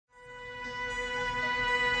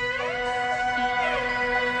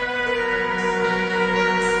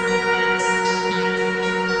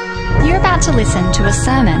about to listen to a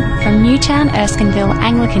sermon from Newtown Erskineville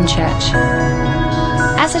Anglican Church.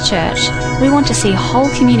 As a church, we want to see whole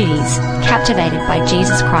communities captivated by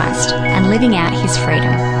Jesus Christ and living out his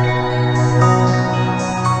freedom.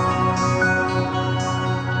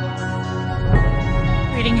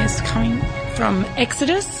 Reading is coming from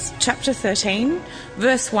Exodus chapter 13,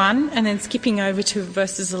 verse 1, and then skipping over to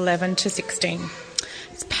verses 11 to 16.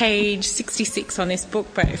 It's page 66 on this book,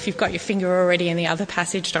 but if you've got your finger already in the other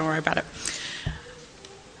passage, don't worry about it.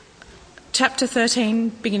 Chapter 13,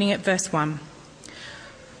 beginning at verse 1.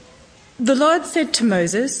 The Lord said to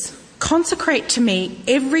Moses, "Consecrate to me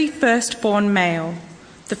every firstborn male.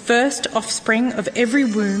 The first offspring of every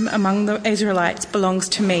womb among the Israelites belongs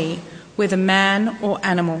to me, whether man or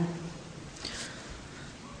animal."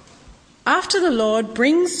 After the Lord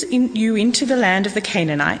brings you into the land of the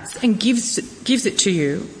Canaanites and gives it to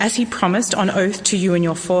you, as he promised on oath to you and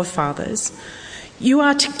your forefathers, you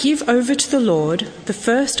are to give over to the Lord the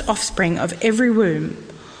first offspring of every womb.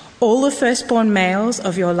 All the firstborn males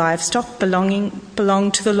of your livestock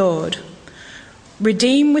belong to the Lord.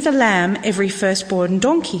 Redeem with a lamb every firstborn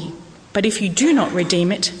donkey, but if you do not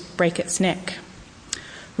redeem it, break its neck.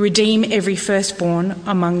 Redeem every firstborn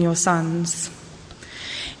among your sons.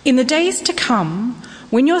 In the days to come,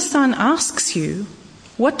 when your son asks you,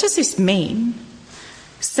 "What does this mean?"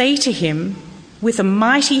 say to him, "With a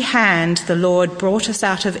mighty hand the Lord brought us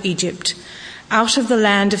out of Egypt, out of the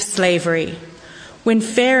land of slavery. When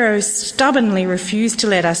Pharaoh stubbornly refused to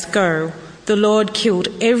let us go, the Lord killed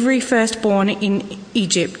every firstborn in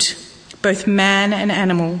Egypt, both man and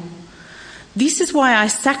animal. This is why I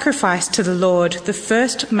sacrifice to the Lord the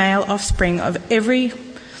first male offspring of every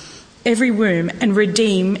womb and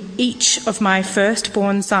redeem each of my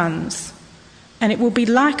firstborn sons. And it will be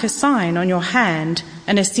like a sign on your hand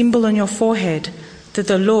and a symbol on your forehead that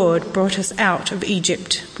the Lord brought us out of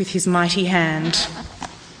Egypt with his mighty hand."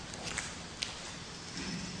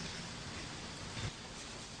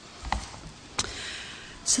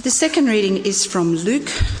 So the second reading is from Luke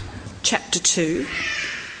chapter 2.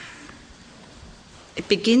 It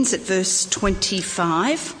begins at verse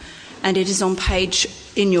 25 and it is on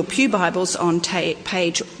in your Pew Bibles on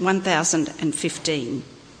page 1015.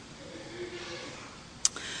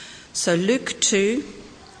 So Luke 2,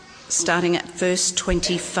 starting at verse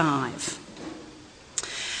 25.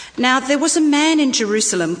 Now there was a man in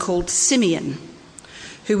Jerusalem called Simeon,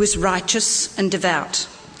 who was righteous and devout.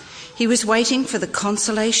 He was waiting for the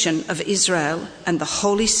consolation of Israel, and the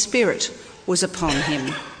Holy Spirit was upon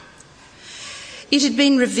him. It had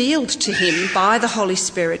been revealed to him by the Holy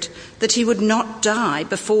Spirit that he would not die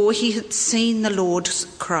before he had seen the Lord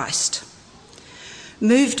Christ.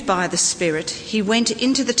 Moved by the Spirit, he went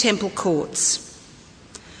into the temple courts.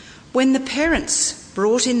 When the parents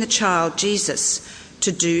brought in the child Jesus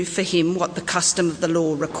to do for him what the custom of the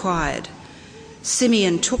law required,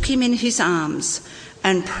 Simeon took him in his arms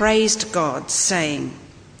and praised God, saying,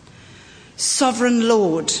 "Sovereign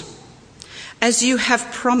Lord, as you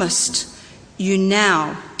have promised, you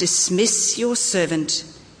now dismiss your servant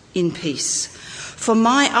in peace. For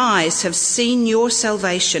my eyes have seen your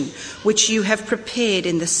salvation, which you have prepared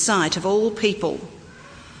in the sight of all people,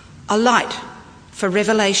 a light for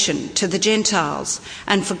revelation to the Gentiles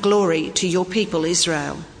and for glory to your people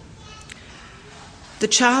Israel." The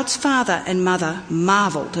child's father and mother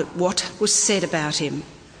marvelled at what was said about him.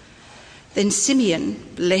 Then Simeon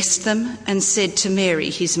blessed them and said to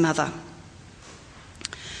Mary, his mother,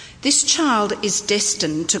 "This child is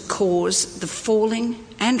destined to cause the falling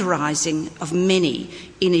and rising of many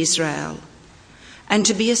in Israel, and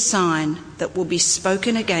to be a sign that will be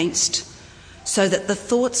spoken against, so that the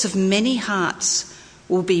thoughts of many hearts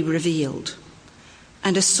will be revealed,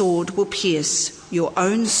 and a sword will pierce your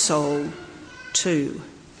own soul too."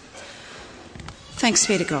 Thanks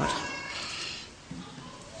be to God.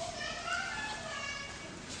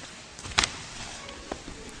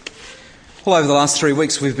 Well, over the last 3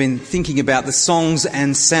 weeks, we've been thinking about the songs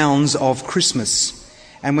and sounds of Christmas.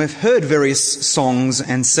 And we've heard various songs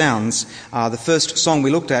and sounds. The first song we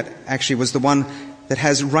looked at actually was the one that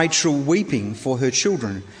has Rachel weeping for her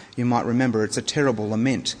children. You might remember it's a terrible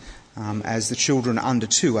lament as the children under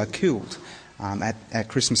 2 are killed at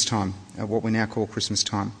Christmas time, what we now call Christmas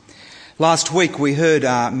time. Last week we heard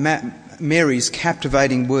Mary's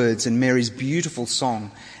captivating words and Mary's beautiful song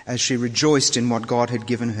as she rejoiced in what God had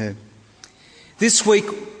given her. This week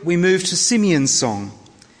we move to Simeon's song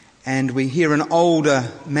and we hear an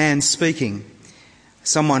older man speaking,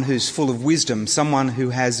 someone who's full of wisdom, someone who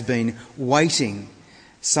has been waiting,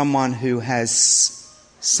 someone who has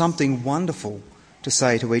something wonderful to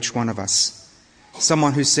say to each one of us.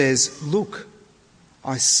 Someone who says, "Look,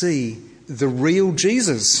 I see the real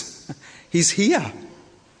Jesus. He's here.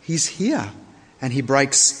 He's here. And he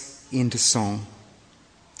breaks into song.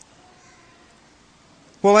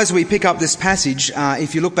 Well, as we pick up this passage,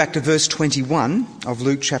 if you look back to verse 21 of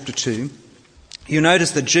Luke chapter 2, you'll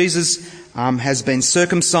notice that Jesus has been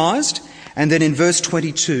circumcised, and then in verse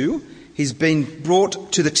 22, he's been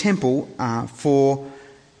brought to the temple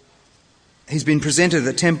he's been presented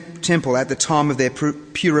at the temple at the time of their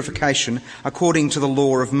purification according to the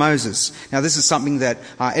law of Moses. Now, this is something that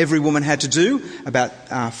every woman had to do.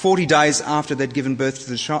 About 40 days after they'd given birth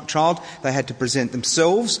to the child, they had to present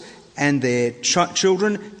themselves and their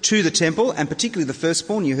children to the temple, and particularly the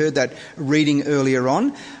firstborn. You heard that reading earlier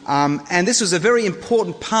on. And this was a very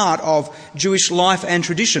important part of Jewish life and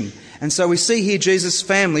tradition. And so we see here Jesus'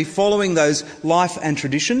 family following those life and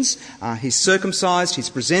traditions. He's circumcised, he's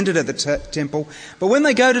presented at the temple. But when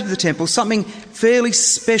they go to the temple, something fairly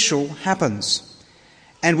special happens.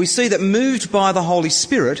 And we see that moved by the Holy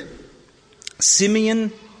Spirit,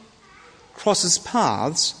 Simeon crosses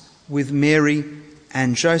paths with Mary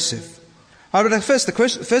and Joseph. But the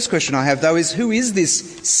first question I have, though, is who is this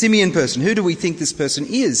Simeon person? Who do we think this person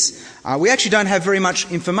is? We actually don't have very much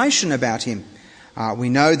information about him. We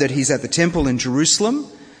know that he's at the temple in Jerusalem.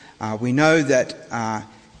 We know that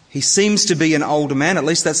he seems to be an older man. At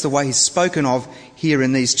least that's the way he's spoken of here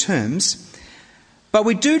in these terms. But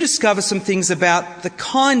we do discover some things about the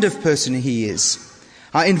kind of person he is.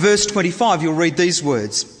 In verse 25, you'll read these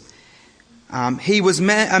words. He was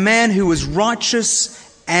a man who was righteous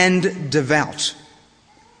and devout.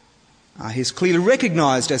 He's clearly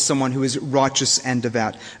recognised as someone who is righteous and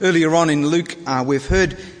devout. Earlier on in Luke, we've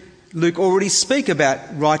heard Luke already speak about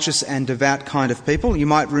righteous and devout kind of people. You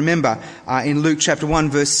might remember in Luke chapter 1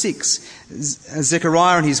 verse 6,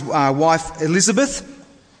 Zechariah and his wife Elizabeth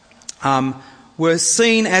were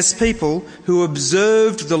seen as people who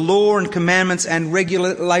observed the law and commandments and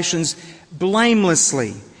regulations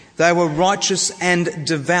blamelessly. They were righteous and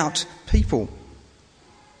devout people.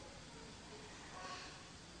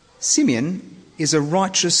 Simeon is a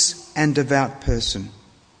righteous and devout person.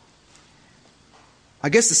 I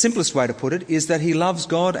guess the simplest way to put it is that he loves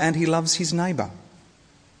God and he loves his neighbour.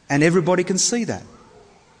 And everybody can see that.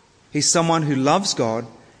 He's someone who loves God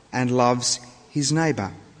and loves his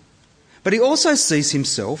neighbour. But he also sees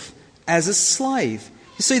himself as a slave.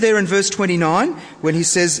 You see there in verse 29 when he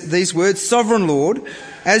says these words, "Sovereign Lord,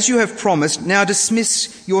 as you have promised, now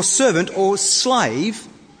dismiss your servant or slave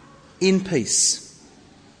in peace."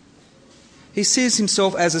 He sees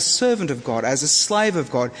himself as a servant of God, as a slave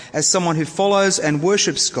of God, as someone who follows and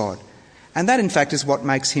worships God. And that, in fact, is what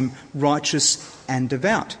makes him righteous and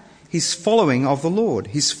devout. His following of the Lord,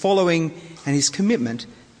 his following and his commitment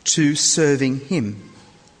to serving him.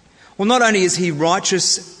 Well, not only is he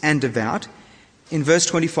righteous and devout, in verse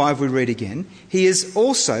 25 we read again, he is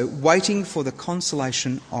also waiting for the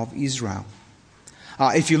consolation of Israel.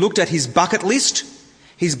 If you looked at his bucket list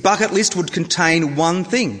would contain one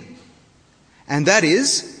thing. And that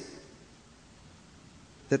is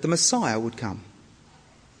that the Messiah would come.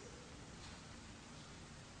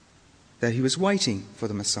 That he was waiting for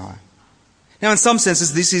the Messiah. Now, in some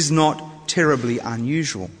senses, this is not terribly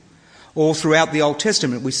unusual. All throughout the Old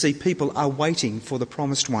Testament, we see people are waiting for the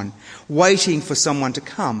promised one, waiting for someone to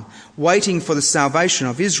come, waiting for the salvation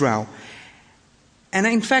of Israel. And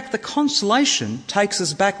in fact, the consolation takes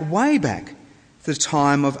us way back to the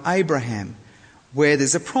time of Abraham, where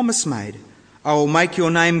there's a promise made. "I will make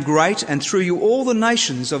your name great, and through you all the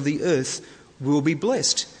nations of the earth will be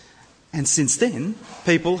blessed." And since then,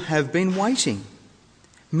 people have been waiting.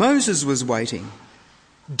 Moses was waiting.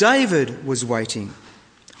 David was waiting.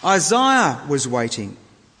 Isaiah was waiting.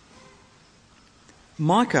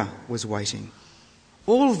 Micah was waiting.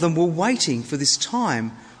 All of them were waiting for this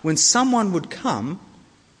time when someone would come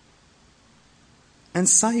and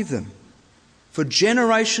save them. For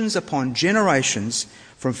generations upon generations,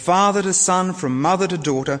 from father to son, from mother to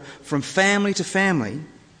daughter, from family to family,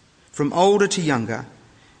 from older to younger,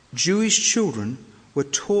 Jewish children were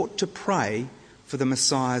taught to pray for the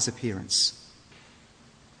Messiah's appearance.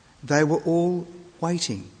 They were all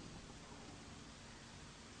waiting.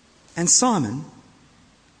 And Simon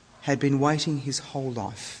had been waiting his whole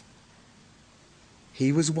life.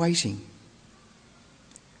 He was waiting.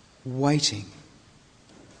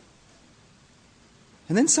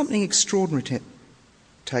 And then something extraordinary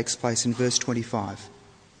takes place in verse 25.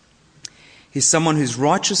 He's someone who's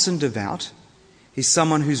righteous and devout. He's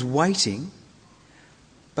someone who's waiting.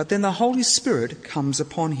 But then the Holy Spirit comes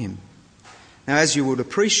upon him. Now, as you would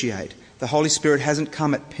appreciate, the Holy Spirit hasn't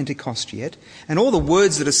come at Pentecost yet. And all the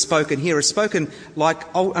words that are spoken here are spoken like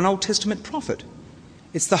an Old Testament prophet.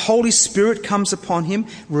 It's the Holy Spirit comes upon him,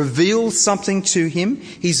 reveals something to him.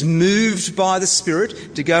 He's moved by the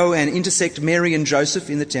Spirit to go and intersect Mary and Joseph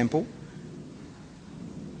in the temple.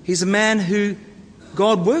 He's a man who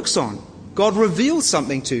God works on. God reveals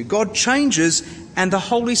something to. God changes, and the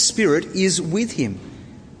Holy Spirit is with him.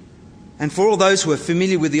 And for all those who are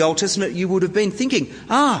familiar with the Old Testament, you would have been thinking,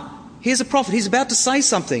 here's a prophet. He's about to say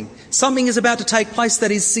something. Something is about to take place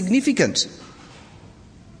that is significant.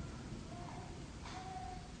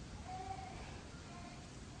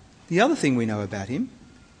 The other thing we know about him,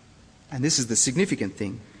 and this is the significant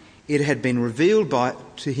thing, it had been revealed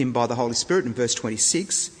to him by the Holy Spirit in verse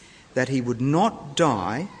 26 that he would not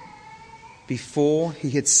die before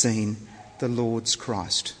he had seen the Lord's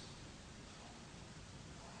Christ.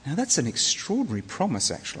 Now that's an extraordinary promise,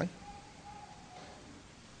 actually.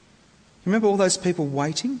 Remember all those people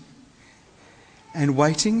waiting and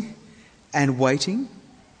waiting and waiting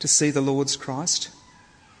to see the Lord's Christ?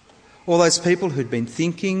 All those people who'd been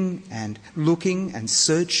thinking and looking and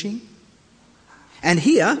searching. And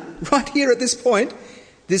here, right here at this point,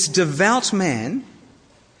 this devout man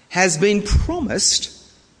has been promised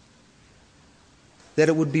that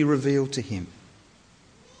it would be revealed to him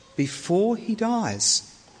before he dies.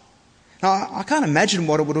 Now, I can't imagine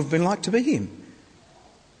what it would have been like to be him,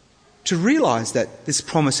 to realise that this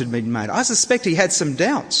promise had been made. I suspect he had some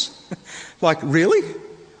doubts. Like, really?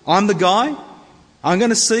 I'm the guy? I'm going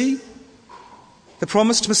to see the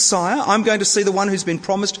promised Messiah? I'm going to see the one who's been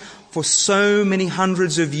promised for so many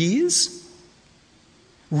hundreds of years?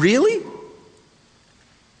 Really?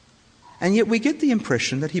 And yet we get the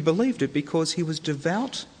impression that he believed it because he was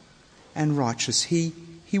devout and righteous. He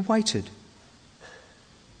waited.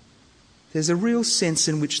 There's a real sense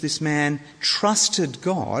in which this man trusted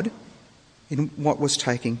God in what was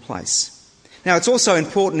taking place. Now, it's also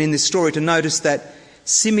important in this story to notice that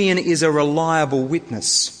Simeon is a reliable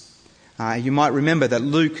witness. You might remember that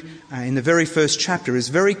Luke, in the very first chapter, is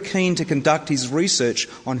very keen to conduct his research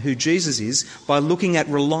on who Jesus is by looking at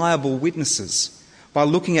reliable witnesses, by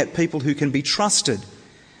looking at people who can be trusted.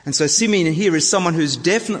 And so Simeon here is someone who's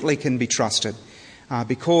definitely can be trusted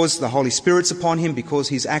because the Holy Spirit's upon him, because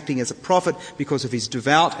he's acting as a prophet, because of his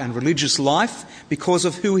devout and religious life, because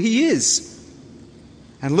of who he is.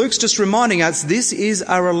 And Luke's just reminding us this is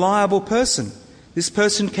a reliable person. This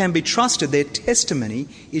person can be trusted. Their testimony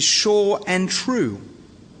is sure and true.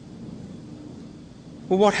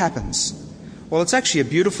 Well, what happens? Well, it's actually a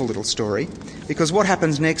beautiful little story, because what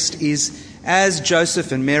happens next is as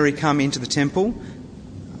Joseph and Mary come into the temple,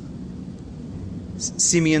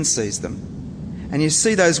 Simeon sees them. And you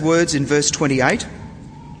see those words in verse 28.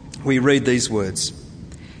 We read these words.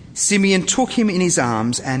 Simeon took him in his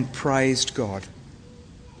arms and praised God.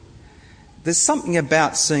 There's something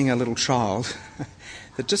about seeing a little child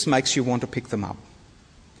that just makes you want to pick them up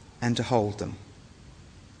and to hold them.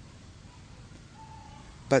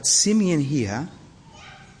 But Simeon here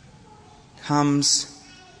comes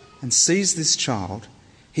and sees this child.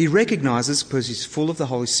 He recognises, because he's full of the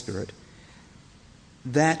Holy Spirit,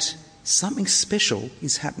 that something special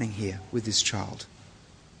is happening here with this child.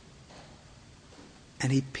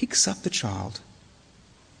 And he picks up the child.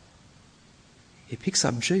 He picks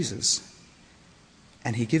up Jesus.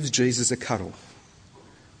 And he gives Jesus a cuddle.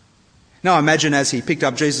 Now imagine as he picked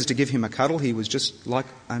up Jesus to give him a cuddle, he was just like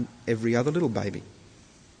every other little baby.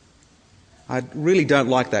 I really don't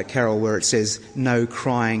like that carol where it says, no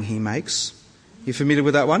crying he makes. You familiar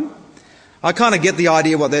with that one? I kind of get the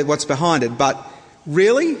idea what's behind it, but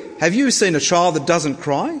really? Have you seen a child that doesn't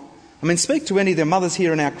cry? I mean, speak to any of the mothers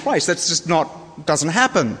here in our place. That's just doesn't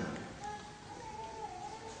happen.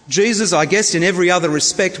 Jesus, I guess, in every other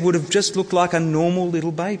respect, would have just looked like a normal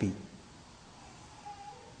little baby.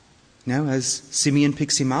 Now, as Simeon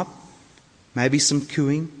picks him up, maybe some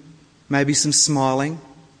cooing, maybe some smiling,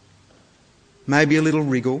 maybe a little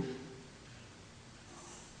wriggle.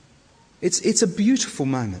 It's a beautiful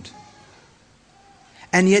moment.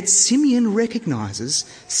 And yet Simeon recognises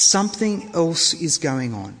something else is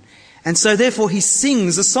going on. And so therefore he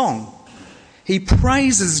sings a song. He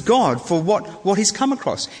praises God for what he's come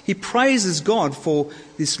across. He praises God for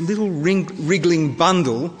this little wriggling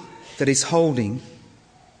bundle that he's holding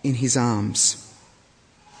in his arms.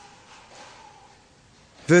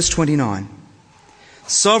 Verse 29.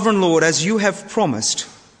 Sovereign Lord, as you have promised,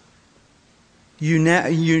 you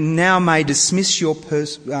now may dismiss your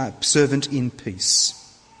servant in peace.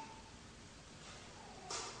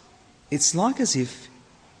 It's like as if,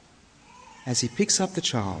 as he picks up the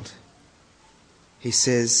child, he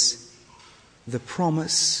says, the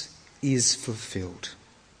promise is fulfilled.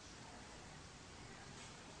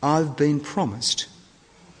 I've been promised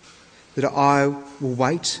that I will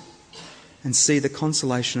wait and see the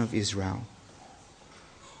consolation of Israel.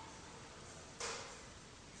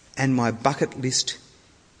 And my bucket list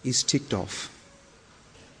is ticked off.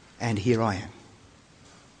 And here I am.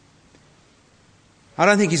 I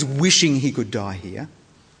don't think he's wishing he could die here.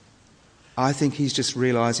 I think he's just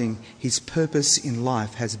realising his purpose in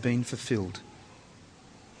life has been fulfilled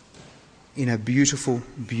in a beautiful,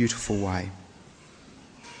 beautiful way.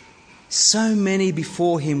 So many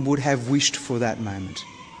before him would have wished for that moment.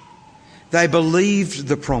 They believed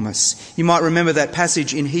the promise. You might remember that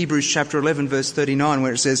passage in Hebrews chapter 11 verse 39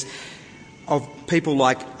 where it says of people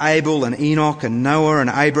like Abel and Enoch and Noah and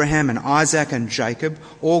Abraham and Isaac and Jacob,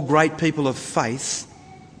 all great people of faith.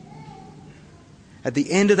 At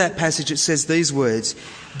the end of that passage it says these words,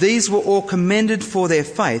 "These were all commended for their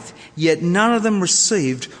faith, yet none of them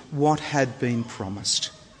received what had been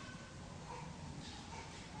promised."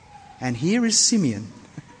 And here is Simeon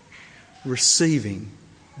receiving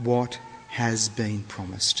what has been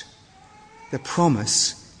promised. The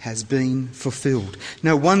promise has been fulfilled.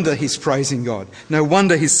 No wonder he's praising God. No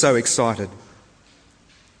wonder he's so excited.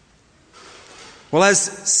 Well, as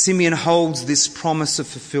Simeon holds this promise of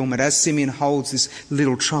fulfillment, as Simeon holds this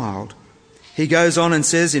little child, he goes on and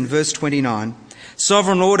says in verse 29,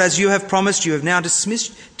 "Sovereign Lord, as you have promised, you have now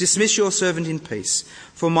dismissed your servant in peace.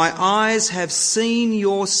 For my eyes have seen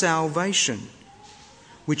your salvation,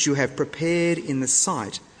 which you have prepared in the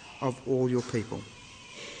sight of all your people."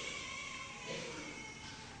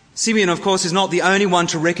 Simeon, of course, is not the only one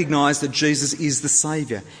to recognise that Jesus is the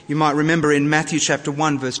Saviour. You might remember in Matthew chapter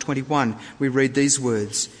 1, verse 21, we read these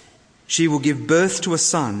words, "She will give birth to a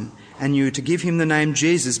son, and you are to give him the name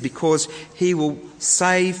Jesus, because he will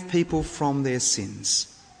save people from their sins."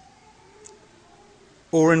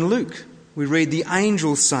 Or in Luke, we read the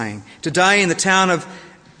angel saying, "Today in the town of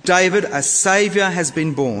David, a Saviour has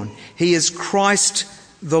been born. He is Christ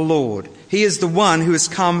the Lord. He is the one who has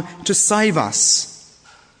come to save us.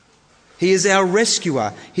 He is our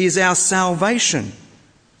rescuer. He is our salvation."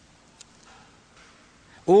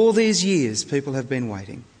 All these years people have been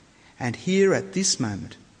waiting. And here at this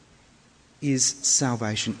moment is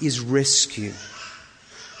salvation, is rescue.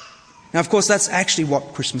 Now, of course, that's actually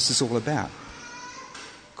what Christmas is all about.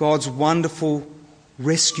 God's wonderful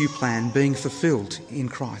rescue plan being fulfilled in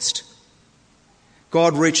Christ.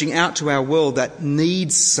 God reaching out to our world that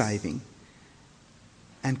needs saving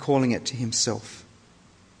and calling it to himself.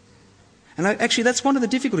 And actually, that's one of the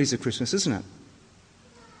difficulties of Christmas, isn't it?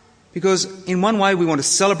 Because in one way we want to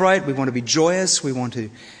celebrate, we want to be joyous, we want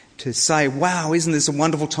to say, wow, isn't this a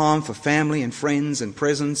wonderful time for family and friends and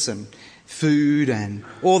presents and food and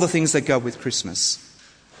all the things that go with Christmas.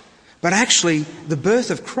 But actually, the birth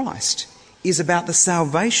of Christ is about the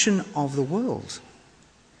salvation of the world.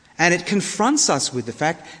 And it confronts us with the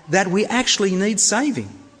fact that we actually need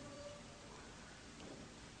saving.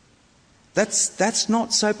 That's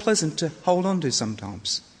not so pleasant to hold on to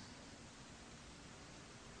sometimes.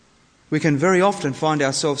 We can very often find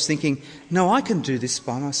ourselves thinking, no, I can do this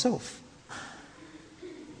by myself.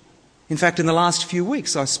 In fact, in the last few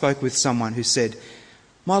weeks, I spoke with someone who said,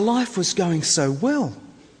 my life was going so well.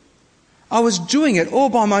 I was doing it all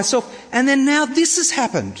by myself, and then now this has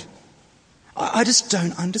happened. I just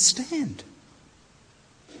don't understand.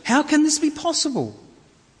 How can this be possible?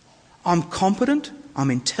 I'm competent, I'm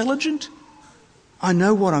intelligent, I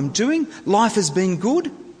know what I'm doing, life has been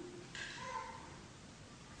good.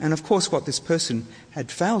 And of course what this person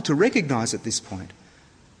had failed to recognise at this point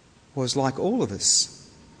was, like all of us,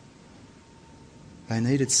 they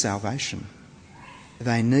needed salvation.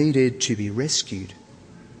 They needed to be rescued.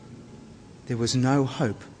 There was no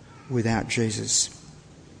hope without Jesus.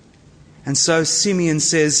 And so Simeon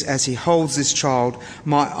says, as he holds this child,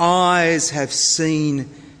 my eyes have seen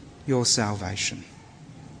your salvation.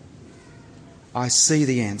 I see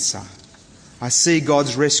the answer. I see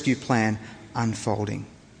God's rescue plan unfolding.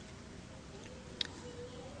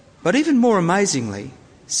 But even more amazingly,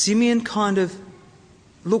 Simeon kind of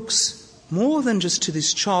looks more than just to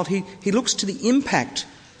this child. He looks to the impact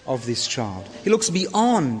of this child. He looks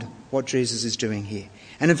beyond what Jesus is doing here.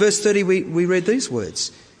 And in verse 30 we read these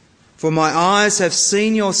words, for my eyes have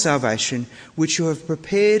seen your salvation, which you have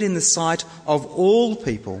prepared in the sight of all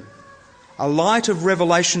people, a light of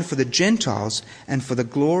revelation for the Gentiles and for the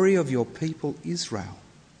glory of your people Israel.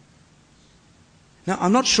 Now,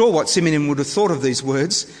 I'm not sure what Simeon would have thought of these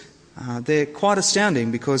words. They're quite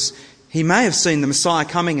astounding, because he may have seen the Messiah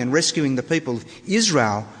coming and rescuing the people of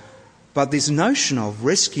Israel, but this notion of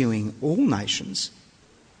rescuing all nations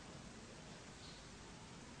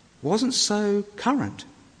wasn't so current.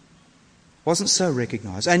 Wasn't so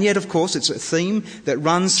recognised. And yet, of course, it's a theme that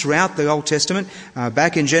runs throughout the Old Testament.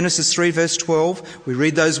 Back in Genesis 3 verse 12, we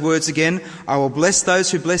read those words again. I will bless those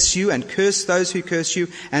who bless you and curse those who curse you,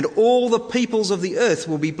 and all the peoples of the earth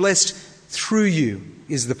will be blessed through you,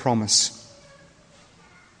 is the promise.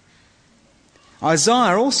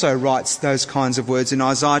 Isaiah also writes those kinds of words in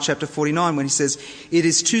Isaiah chapter 49 when he says, it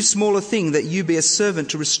is too small a thing that you be a servant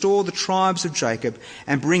to restore the tribes of Jacob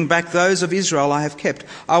and bring back those of Israel I have kept.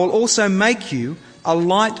 I will also make you a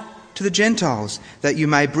light to the Gentiles, that you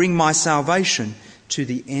may bring my salvation to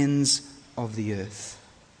the ends of the earth.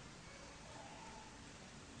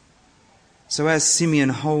 So as Simeon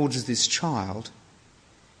holds this child,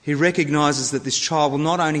 he recognises that this child will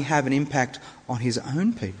not only have an impact on his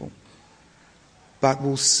own people, but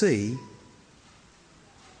will see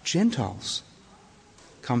Gentiles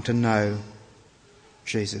come to know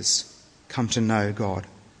Jesus, come to know God.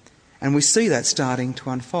 And we see that starting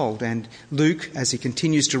to unfold. And Luke, as he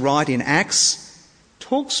continues to write in Acts,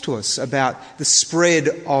 talks to us about the spread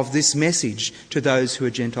of this message to those who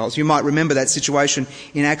are Gentiles. You might remember that situation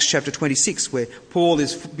in Acts chapter 26 where Paul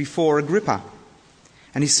is before Agrippa.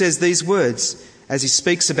 And he says these words as he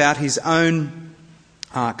speaks about his own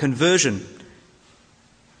conversion.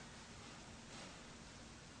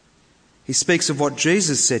 He speaks of what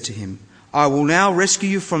Jesus said to him. I will now rescue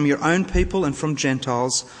you from your own people and from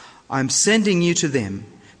Gentiles. I am sending you to them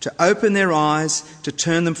to open their eyes, to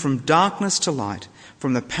turn them from darkness to light,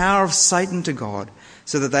 from the power of Satan to God,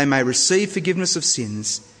 so that they may receive forgiveness of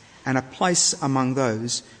sins and a place among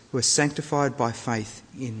those who are sanctified by faith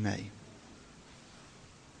in me.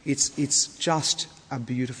 It's just a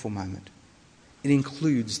beautiful moment. It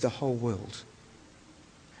includes the whole world.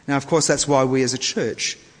 Now, of course, that's why we as a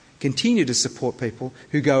church continue to support people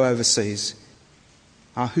who go overseas,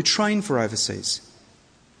 who train for overseas.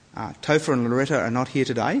 Topher and Loretta are not here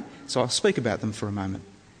today, so I'll speak about them for a moment.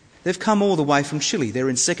 They've come all the way from Chile. They're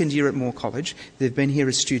in second year at Moore College. They've been here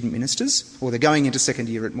as student ministers, or they're going into second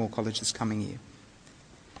year at Moore College this coming year.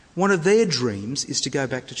 One of their dreams is to go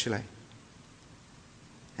back to Chile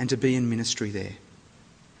and to be in ministry there.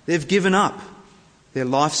 They've given up their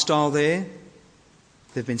lifestyle there.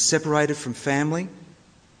 They've been separated from family.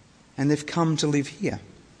 And they've come to live here,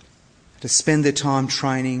 to spend their time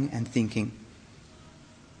training and thinking.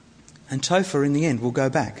 And Topher, in the end, will go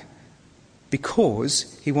back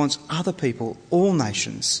because he wants other people, all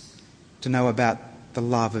nations, to know about the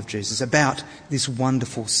love of Jesus, about this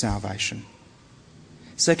wonderful salvation.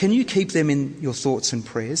 So can you keep them in your thoughts and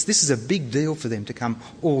prayers? This is a big deal for them to come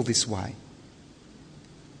all this way.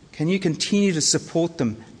 Can you continue to support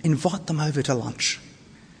them? Invite them over to lunch.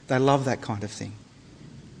 They love that kind of thing.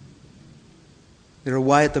 They're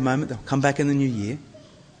away at the moment. They'll come back in the new year.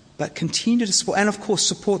 But continue to support, and of course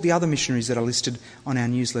support the other missionaries that are listed on our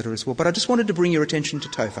newsletter as well. But I just wanted to bring your attention to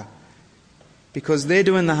Topher, because they're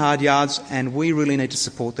doing the hard yards and we really need to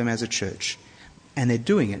support them as a church. And they're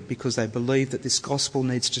doing it because they believe that this gospel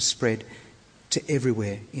needs to spread to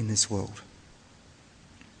everywhere in this world.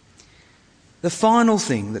 The final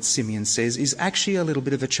thing that Simeon says is actually a little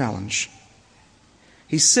bit of a challenge.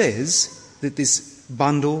 He says that this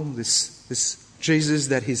bundle, this Jesus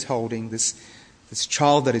that he's holding, this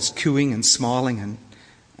child that is cooing and smiling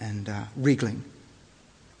and wriggling,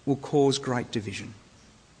 will cause great division.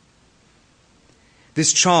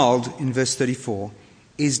 This child, in verse 34,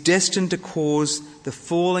 is destined to cause the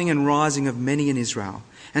falling and rising of many in Israel,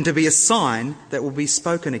 and to be a sign that will be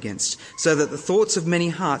spoken against, so that the thoughts of many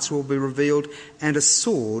hearts will be revealed, and a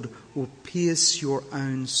sword will pierce your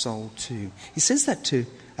own soul too. He says that too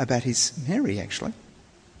about his Mary, actually.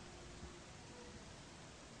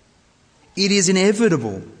 It is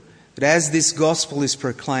inevitable that as this gospel is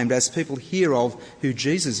proclaimed, as people hear of who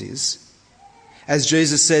Jesus is, as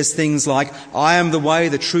Jesus says things like, I am the way,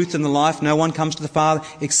 the truth and the life, no one comes to the Father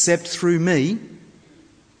except through me,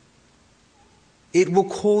 it will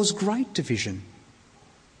cause great division,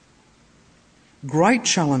 great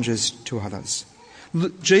challenges to others.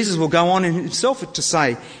 Jesus will go on in himself to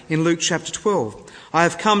say in Luke chapter 12, I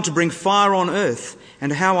have come to bring fire on earth,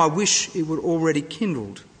 and how I wish it would already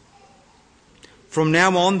kindled. From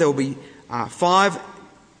now on, there will be 5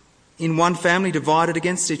 in one family divided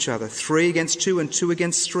against each other, 3 against 2 and 2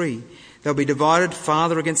 against 3. They'll be divided,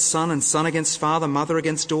 father against son and son against father, mother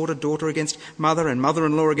against daughter, daughter against mother, and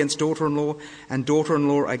mother-in-law against daughter-in-law, and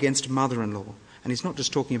daughter-in-law against mother-in-law. And he's not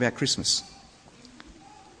just talking about Christmas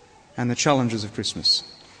and the challenges of Christmas.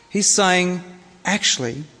 He's saying,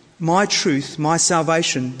 actually, my truth, my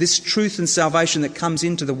salvation, this truth and salvation that comes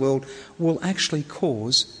into the world will actually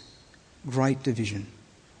cause great division.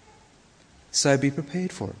 So be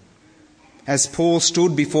prepared for it. As Paul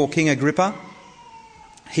stood before King Agrippa,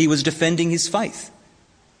 he was defending his faith.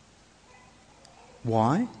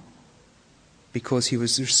 Why? Because he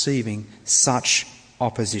was receiving such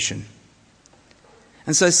opposition.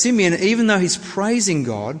 And so Simeon, even though he's praising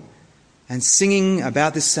God and singing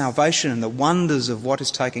about this salvation and the wonders of what is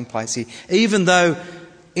taking place here, even though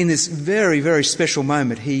in this very, very special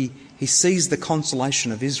moment he sees the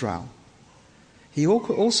consolation of Israel, he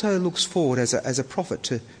also looks forward as a prophet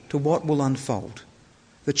to what will unfold,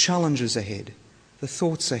 the challenges ahead, the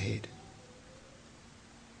thoughts ahead.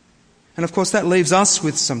 And of course that leaves us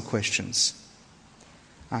with some questions.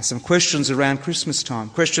 Some questions around Christmas time.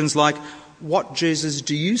 Questions like, what Jesus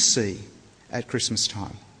do you see at Christmas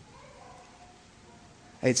time?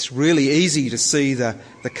 It's really easy to see the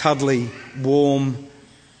cuddly, warm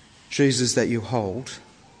Jesus that you hold.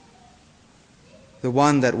 The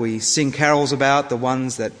one that we sing carols about, the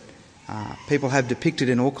ones that people have depicted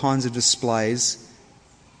in all kinds of displays.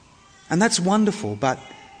 And that's wonderful, but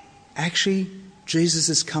actually Jesus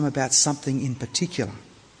has come about something in particular.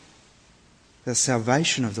 The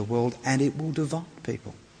salvation of the world, and it will divide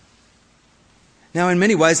people. Now, in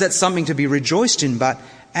many ways, that's something to be rejoiced in, but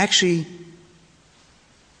actually,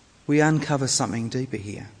 we uncover something deeper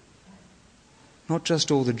here. Not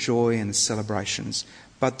just all the joy and the celebrations,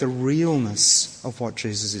 but the realness of what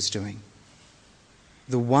Jesus is doing.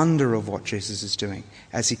 The wonder of what Jesus is doing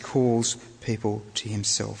as he calls people to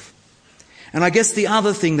himself. And I guess the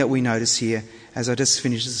other thing that we notice here, as I just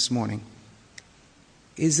finished this morning,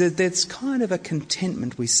 is that there's kind of a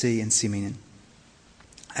contentment we see in Simeon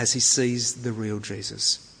as he sees the real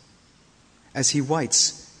Jesus, as he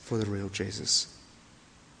waits for the real Jesus.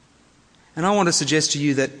 And I want to suggest to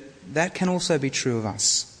you that that can also be true of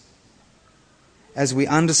us. As we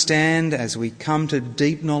understand, as we come to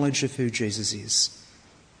deep knowledge of who Jesus is,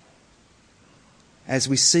 as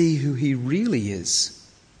we see who he really is,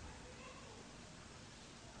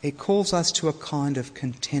 it calls us to a kind of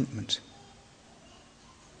contentment.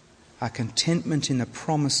 A contentment in the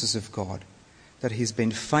promises of God, that he's been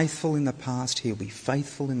faithful in the past, he'll be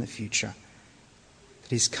faithful in the future. That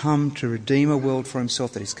he's come to redeem a world for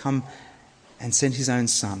himself, that he's come and sent his own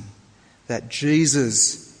Son. That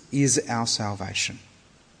Jesus is our salvation.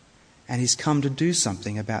 And he's come to do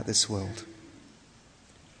something about this world.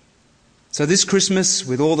 So this Christmas,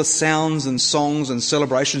 with all the sounds and songs and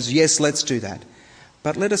celebrations, yes, let's do that.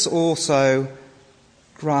 But let us also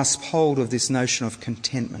grasp hold of this notion of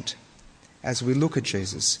contentment as we look at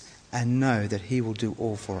Jesus and know that he will do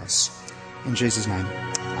all for us. In Jesus' name,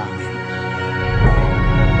 amen.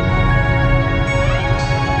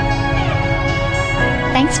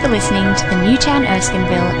 Thanks for listening to the Newtown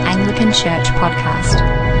Erskineville Anglican Church podcast.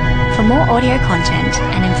 For more audio content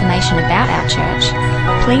and information about our church,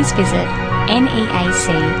 please visit neac.com.au.